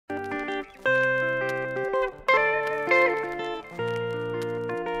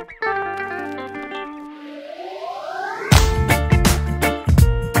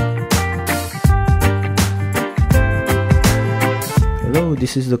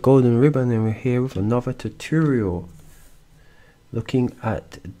this is the Golden Ribbon, and we're here with another tutorial looking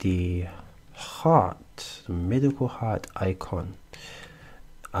at the heart, the medical heart icon.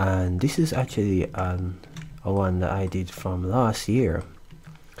 And this is actually a one that I did from last year,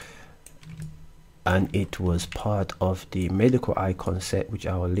 and it was part of the medical icon set, which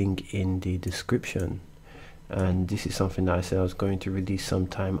I will link in the description. And this is something that I said I was going to release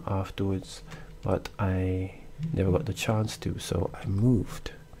sometime afterwards, but I never got the chance to, so I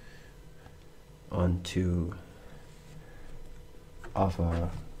moved on to other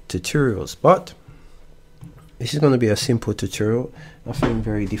tutorials. But this is going to be a simple tutorial, nothing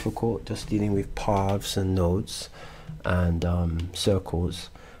very difficult, just dealing with paths and nodes and circles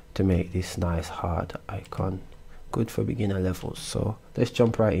to make this nice heart icon, good for beginner levels. So let's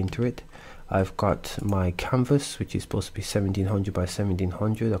jump right into it. I've got my canvas, which is supposed to be 1700 by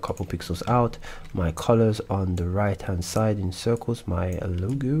 1700, a couple pixels out. My colors on the right hand side in circles, my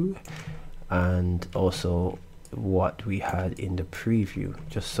logo, and also what we had in the preview,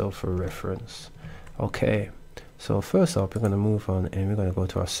 just so for reference. Okay, so first up, we're going to move on and we're going to go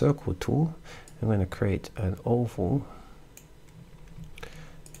to our circle tool. I'm going to create an oval.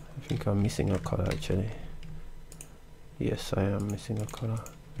 I think I'm missing a color actually. Yes, I am missing a color.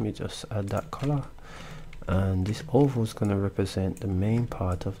 Let me just add that color, and this oval is going to represent the main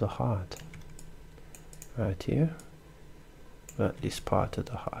part of the heart right here, but this part of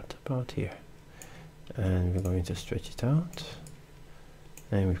the heart about here, and we're going to stretch it out,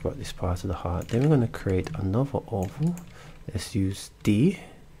 and we've got this part of the heart. Then we're going to create another oval. Let's use D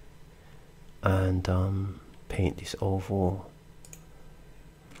and paint this oval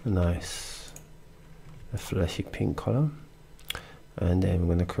a nice fleshy pink color. And then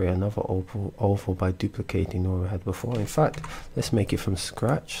we're going to create another oval by duplicating the one we had before. In fact, let's make it from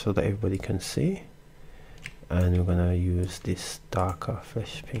scratch so that everybody can see. And we're going to use this darker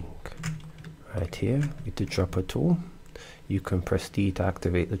flesh pink right here with the dropper tool. You can press D to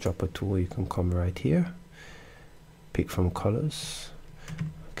activate the dropper tool. You can come right here, pick from colors.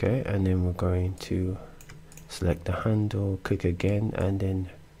 Okay, and then we're going to select the handle, click again, and then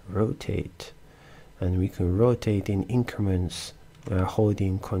rotate. And we can rotate in increments. We are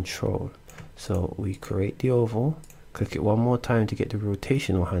holding control. So we create the oval, click it one more time to get the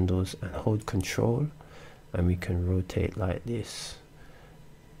rotational handles, and hold control, and we can rotate like this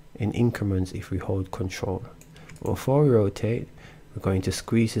in increments if we hold control. Before we rotate, we're going to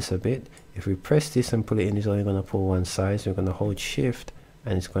squeeze this a bit. If we press this and pull it in, it's only going to pull one side. So we're going to hold shift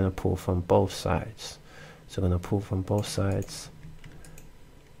and it's going to pull from both sides. So we're going to pull from both sides,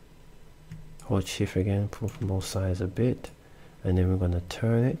 hold shift again, pull from both sides a bit. And then we're going to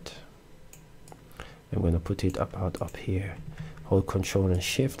turn it, and we're going to put it about up here. Hold control and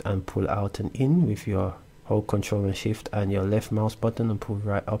shift and pull out and in with your hold control and shift and your left mouse button, and pull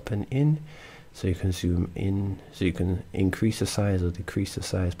right up and in, so you can zoom in, so you can increase the size or decrease the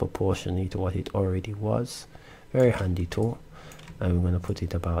size proportionally to what it already was. Very handy tool. And we're going to put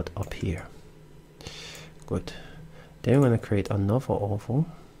it about up here. Good. Then we're going to create another oval,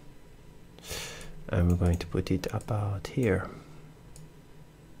 and we're going to put it about here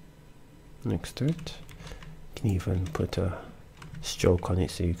next to it. You can even put a stroke on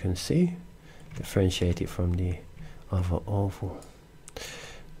it so you can see, differentiate it from the other oval.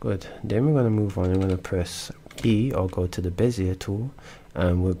 Good. Then we're going to move on. I'm going to press E or go to the Bezier tool,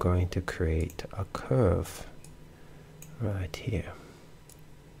 and we're going to create a curve right here.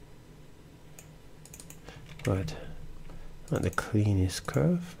 Good. Not the cleanest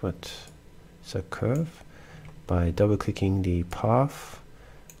curve, but it's a curve. By double clicking the path,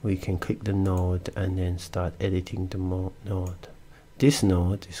 we can click the node and then start editing the node. This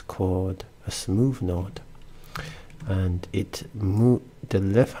node is called a smooth node, and the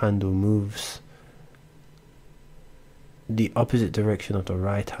left handle moves the opposite direction of the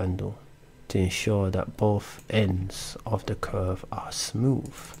right handle to ensure that both ends of the curve are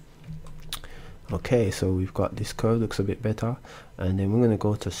smooth. Okay, so we've got this curve, looks a bit better. And then we're going to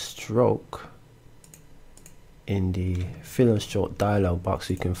go to stroke. In the fill and stroke dialog box,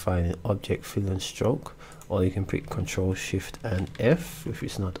 you can find an object fill and stroke, or you can pick Control Shift and F if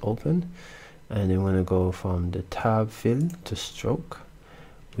it's not open. And then we're going to go from the tab fill to stroke.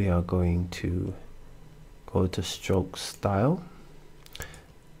 We are going to go to stroke style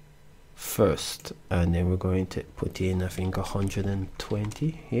first, and then we're going to put in, I think,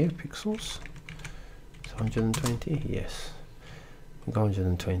 120 here pixels. It's 120, yes, I think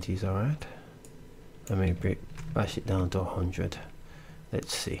 120 is alright. I may bash it down to 100.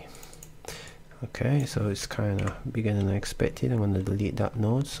 Let's see. Okay, so it's kind of bigger than I expected. I'm going to delete that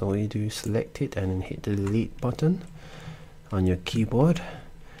node, so we do select it and then hit the delete button. on your keyboard,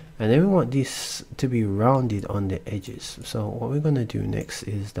 and then we want this to be rounded on the edges. So what we're going to do next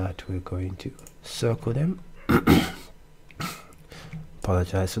is that we're going to circle them.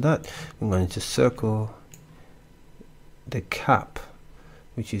 Apologize for that. I'm going to circle the cap,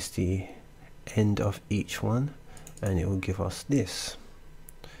 which is the end of each one, and it will give us this.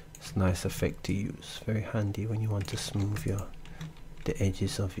 It's a nice effect to use, very handy when you want to smooth the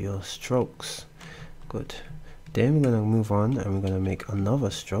edges of your strokes. Good. Then we're going to move on and we're going to make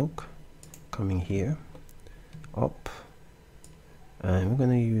another stroke coming here up, and we're going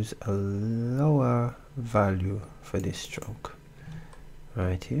to use a lower value for this stroke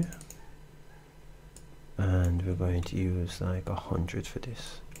right here, and we're going to use like 100 for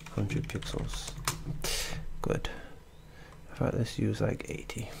this, 100 pixels. Good. In fact, let's use like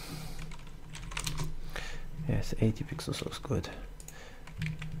 80. Yes, 80 pixels looks good.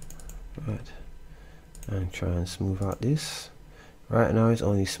 Good. And try and smooth out this. Right now it's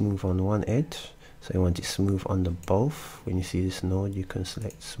only smooth on one edge, so you want it smooth on the both. When you see this node, you can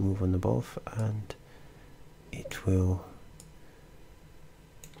select smooth on the both, and it will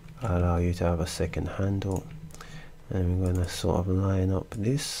allow you to have a second handle. And we're going to sort of line up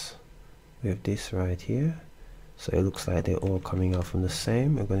this with this right here, so it looks like they're all coming out from the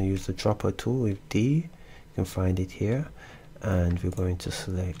same. We're going to use the dropper tool with D, you can find it here, and we're going to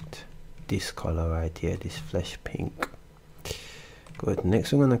select this color right here, this flesh pink. Good.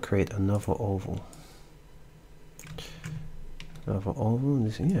 Next we're going to create another oval.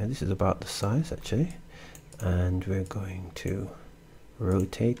 This is about the size actually, and we're going to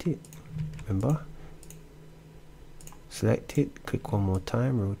rotate it. Remember, select it, click one more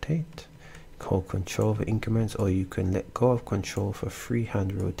time, rotate, hold control for increments, or you can let go of control for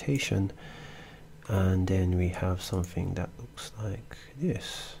freehand rotation, and then we have something that looks like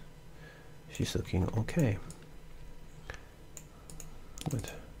this. She's looking okay. Good.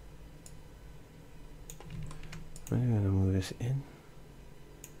 I'm going to move this in.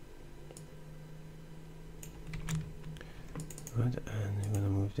 Good, and we're going to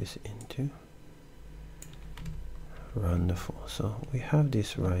move this into. Wonderful. So we have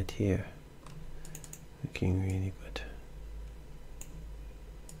this right here, looking really good.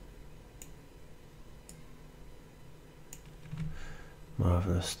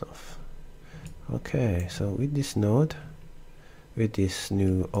 Marvelous stuff. Okay, so with this node, with this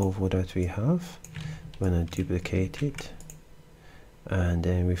new oval that we have, I'm going to duplicate it, and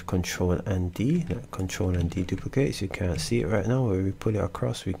then with Control and D, that Control and D duplicates. You can't see it right now, where we pull it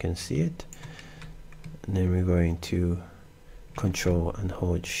across we can see it, and then we're going to Control and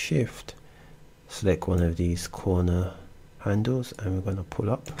hold Shift, select one of these corner handles, and we're going to pull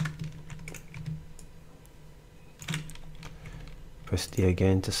up. Press D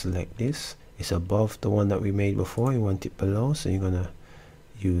again to select this. It's above the one that we made before, you want it below, so you're going to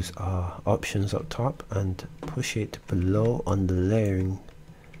use our options up top and push it below on the layering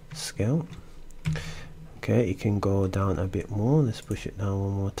scale. Okay, you can go down a bit more. Let's push it down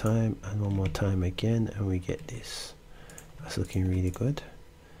one more time and one more time again, and we get this. That's looking really good.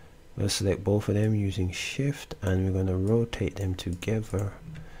 We'll select both of them using Shift, and we're going to rotate them together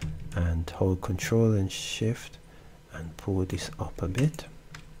and hold Control and Shift and pull this up a bit.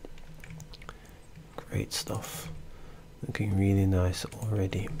 Great stuff. Looking really nice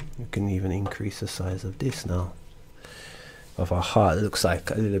already. You can even increase the size of this now. Of our heart, it looks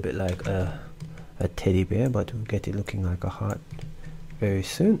like a little bit like a teddy bear, but we'll get it looking like a heart very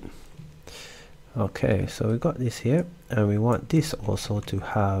soon. Okay, so we got this here, and we want this also to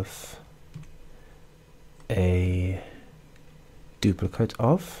have a duplicate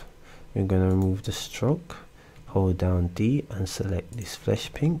of. We're going to remove the stroke, hold down D and select this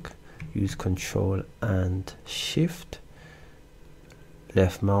flesh pink, use Control and Shift,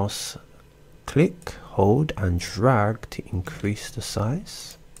 left mouse click, hold and drag to increase the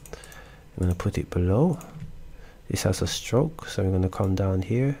size. I'm going to put it below. This has a stroke, so we're going to come down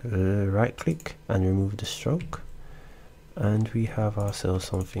here, right click and remove the stroke, and we have ourselves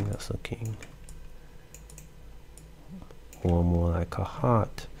something that's looking more like a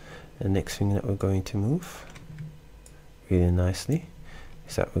heart. The next thing that we're going to move really nicely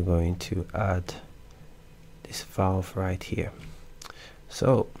is that we're going to add this valve right here.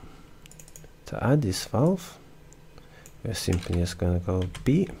 So to add this valve, we're simply just going to go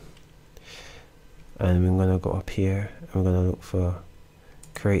B, and we're going to go up here and we're going to look for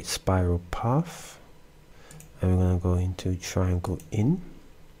create spiral path, and we're going to go into triangle in,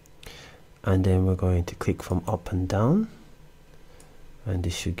 and then we're going to click from up and down, and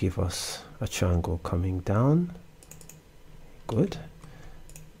this should give us a triangle coming down. Good.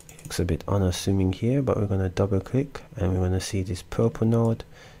 looks a bit unassuming here, but we're going to double click and we're going to see this purple node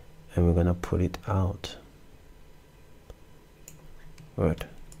and we're going to pull it out. Good.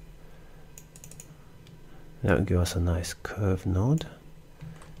 That will give us a nice curved node,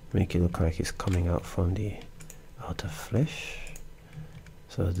 make it look like it's coming out from the outer flesh.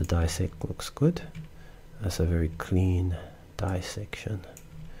 So the dissect looks good. That's a very clean dissection.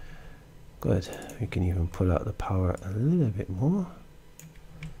 Good. We can even pull out the power a little bit more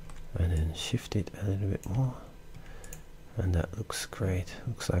and then shift it a little bit more, and that looks great.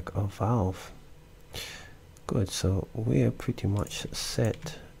 Looks like a valve. Good. So we are pretty much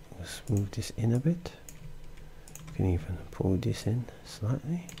set. Let's move this in a bit. You can even pull this in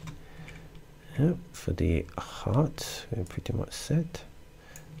slightly. Yep. For the heart, we're pretty much set.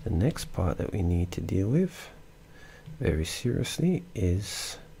 The next part that we need to deal with very seriously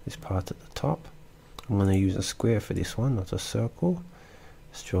is this part at the top. I'm going to use a square for this one, not a circle.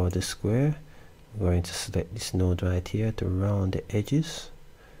 Let's draw the square. I'm going to select this node right here to round the edges,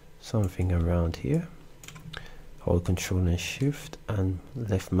 something around here. Hold Control and Shift and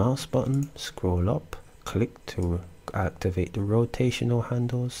left mouse button, scroll up, click to activate the rotational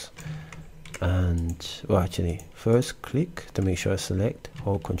handles. And well, actually first click to make sure I select,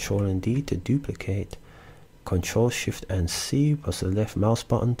 hold Control and D to duplicate, Control Shift and C plus the left mouse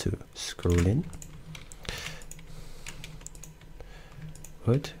button to scroll in.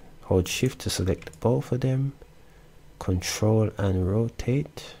 Good. Hold Shift to select both of them, Control and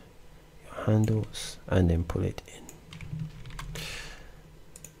rotate your handles and then pull it in.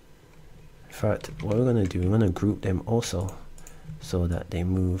 In fact, what we're going to do, we're going to group them also so that they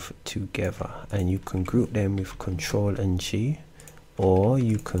move together, and you can group them with Control and G, or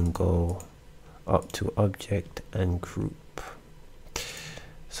you can go up to Object and Group.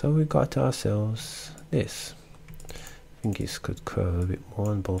 So we got ourselves this. I think this could curve a bit more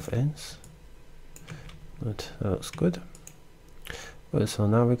on both ends, but that looks good. Well, so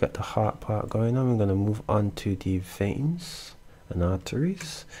now we got the heart part going on. We're going to move on to the veins and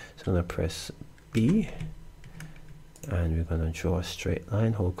arteries. So I'm going to press B and we're going to draw a straight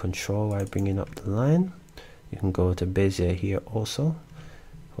line. Hold Control while bringing up the line. You can go to Bezier here also.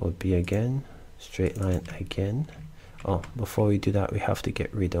 Hold B again, straight line again. Oh, before we do that, we have to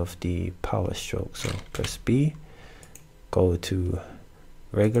get rid of the power stroke. So press B, go to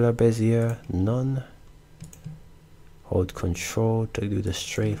regular Bezier, none. Hold Control to do the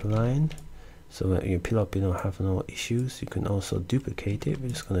straight line. So when you peel up, you don't have no issues. You can also duplicate it. We're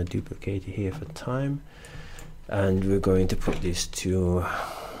just going to duplicate it here for time. And we're going to put this to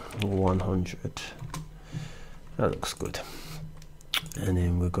 100. That looks good. And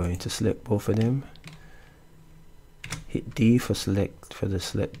then we're going to select both of them. Hit D for select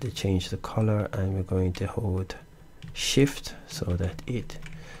to change the color, and we're going to hold Shift so that it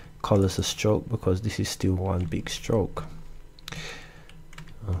colors the stroke, because this is still one big stroke.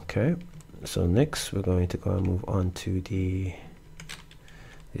 Okay, so next we're going to go and move on to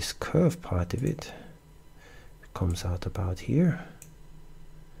this curve part of it. Comes out about here,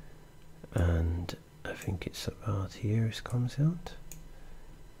 and I think it's about here it comes out,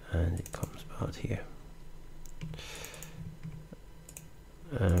 and it comes about here,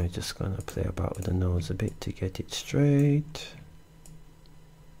 and we're just going to play about with the nose a bit to get it straight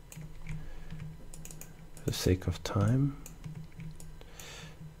for the sake of time.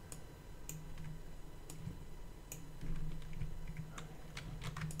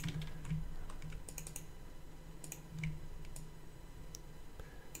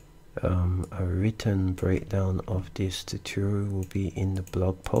 A written breakdown of this tutorial will be in the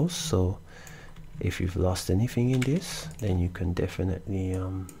blog post, so if you've lost anything in this, then you can definitely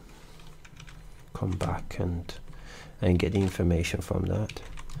come back and get information from that.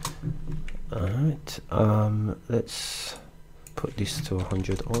 Alright, let's put this to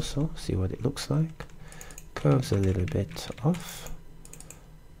 100 also, see what it looks like. Curves a little bit off,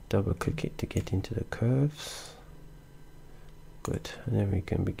 double click it to get into the curves. Good, and then we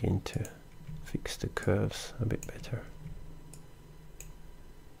can begin to fix the curves a bit better.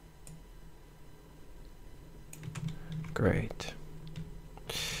 Great.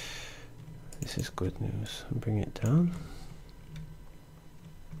 This is good news. Bring it down.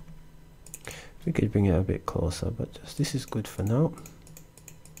 We could bring it a bit closer, but just this is good for now.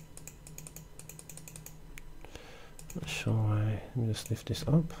 Not sure why. Let me just lift this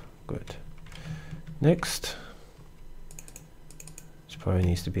up. Good. Next. Probably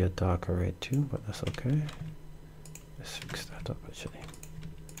needs to be a darker red too, but that's okay. Let's fix that up actually.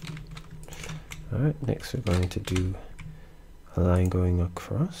 Alright, next we're going to do a line going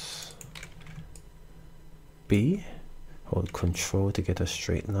across. B, hold Control to get a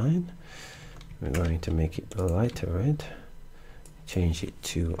straight line. We're going to make it a lighter red, change it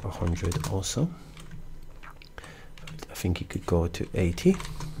to 100 also. I think it could go to 80.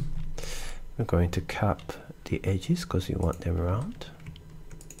 We're going to cap the edges because we want them round.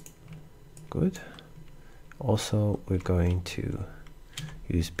 Good. Also, we're going to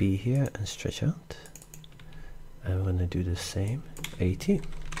use B here and stretch out. And we're going to do the same, 80.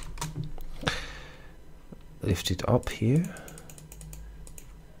 Lift it up here.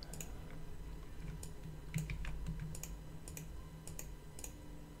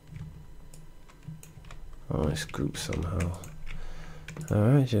 Oh, it's grouped somehow.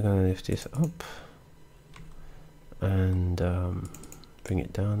 Alright, you're going to lift this up and bring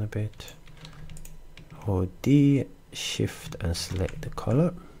it down a bit. Hold D, Shift and select the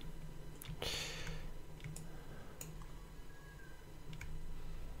color.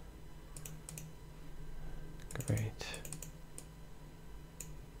 Great.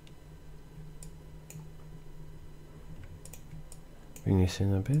 Bring this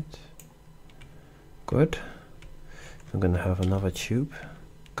in a bit. Good. I'm going to have another tube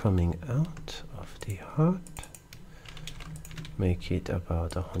coming out of the heart. Make it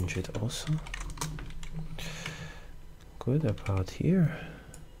about 100 also. Good, about here.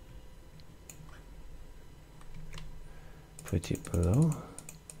 Put it below.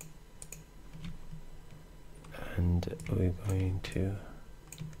 And we're going to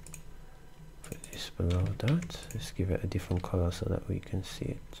put this below that. Let's give it a different color so that we can see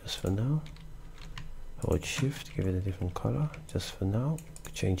it just for now. Hold Shift, give it a different color just for now.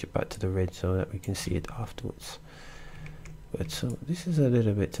 Change it back to the red so that we can see it afterwards. But so this is a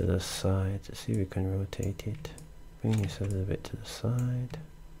little bit to the side. Let's see if we can rotate it. Bring this a little bit to the side.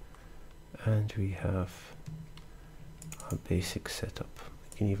 And we have our basic setup.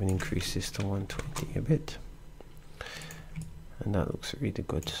 We can even increase this to 120 a bit. And that looks really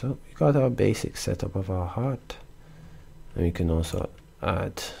good. So we got our basic setup of our heart. And we can also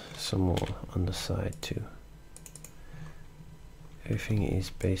add some more on the side too. Everything is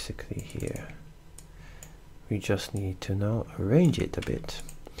basically here. We just need to now arrange it a bit.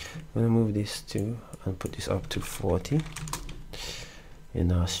 I'm going to move this to and put this up to 40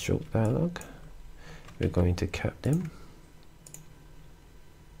 in our stroke dialog. We're going to cap them.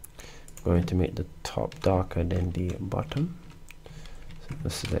 We're going to make the top darker than the bottom. So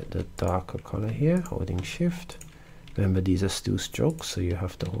let's select the darker color here, holding Shift. Remember, these are still strokes, so you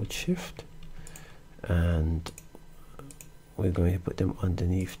have to hold Shift. And we're going to put them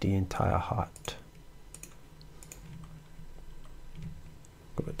underneath the entire heart.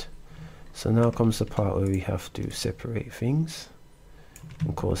 Good. So now comes the part where we have to separate things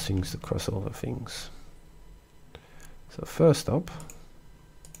and cause things to cross over things. So first up,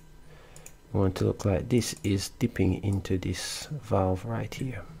 we want to look like this is dipping into this valve right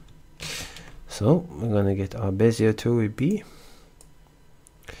here. So we're going to get our Bezier tool with B.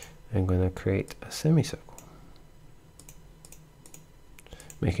 I'm going to create a semicircle,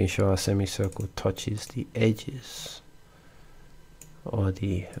 making sure our semicircle touches the edges or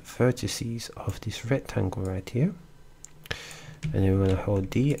the vertices of this rectangle right here. And then we're going to hold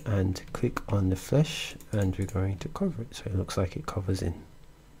D and click on the flesh, and we're going to cover it so it looks like it covers in.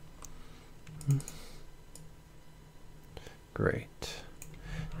 Great.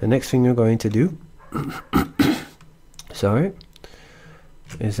 The next thing we're going to do sorry,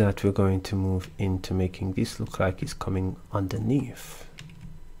 is that we're going to move into making this look like it's coming underneath,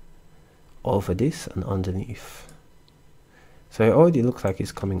 over this and underneath. So it already looks like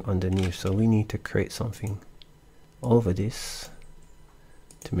it's coming underneath, so we need to create something over this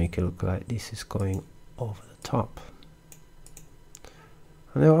to make it look like this is going over the top.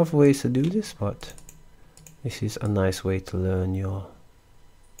 And there are other ways to do this, but this is a nice way to learn your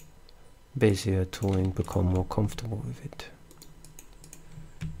Bezier tooling, become more comfortable with it,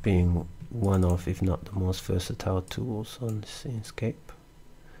 being one of, if not the most versatile tools on this Inkscape,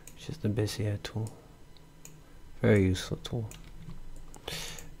 which is the Bezier tool. Very useful tool.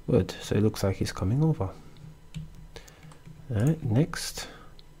 Good, so it looks like it's coming over. Alright, next,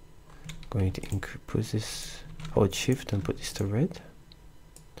 going to put this, hold Shift and put this to red.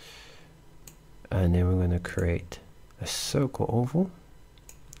 And then we're going to create a circle oval.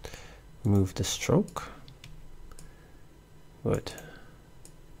 Move the stroke. Good.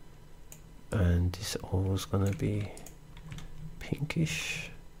 And this oval is going to be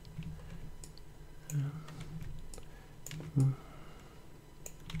pinkish.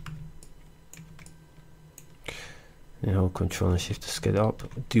 And hold Control and Shift to scale up.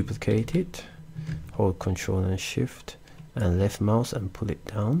 Duplicate it. Hold Control and Shift and left mouse and pull it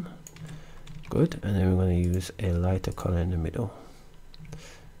down. Good, and then we're going to use a lighter color in the middle.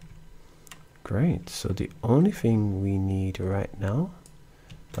 Great, so the only thing we need right now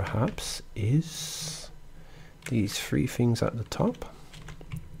perhaps is these three things at the top.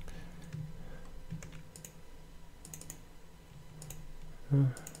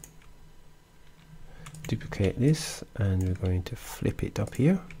 Duplicate this and we're going to flip it up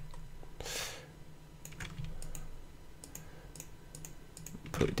here.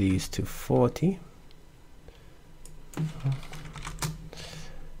 Put these to 40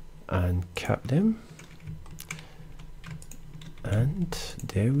 and cap them, and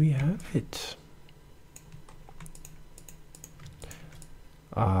there we have it,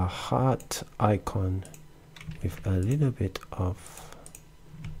 a heart icon with a little bit of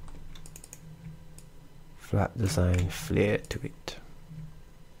flat design flair to it.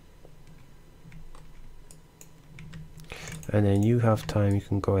 And then you have time, you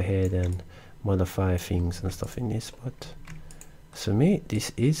can go ahead and modify things and stuff in this, but for me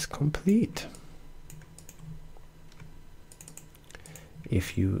this is complete.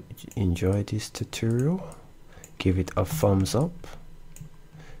 If you enjoyed this tutorial, give it a thumbs up.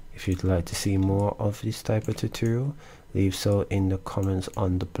 If you'd like to see more of this type of tutorial, leave so in the comments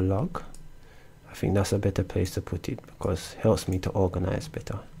on the blog. I think that's a better place to put it because it helps me to organize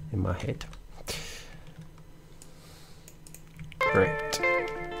better in my head. Great.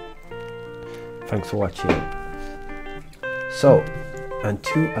 Thanks for watching. So,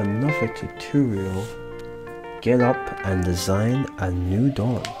 until another tutorial, get up and design a new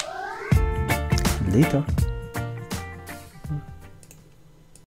dawn. Later.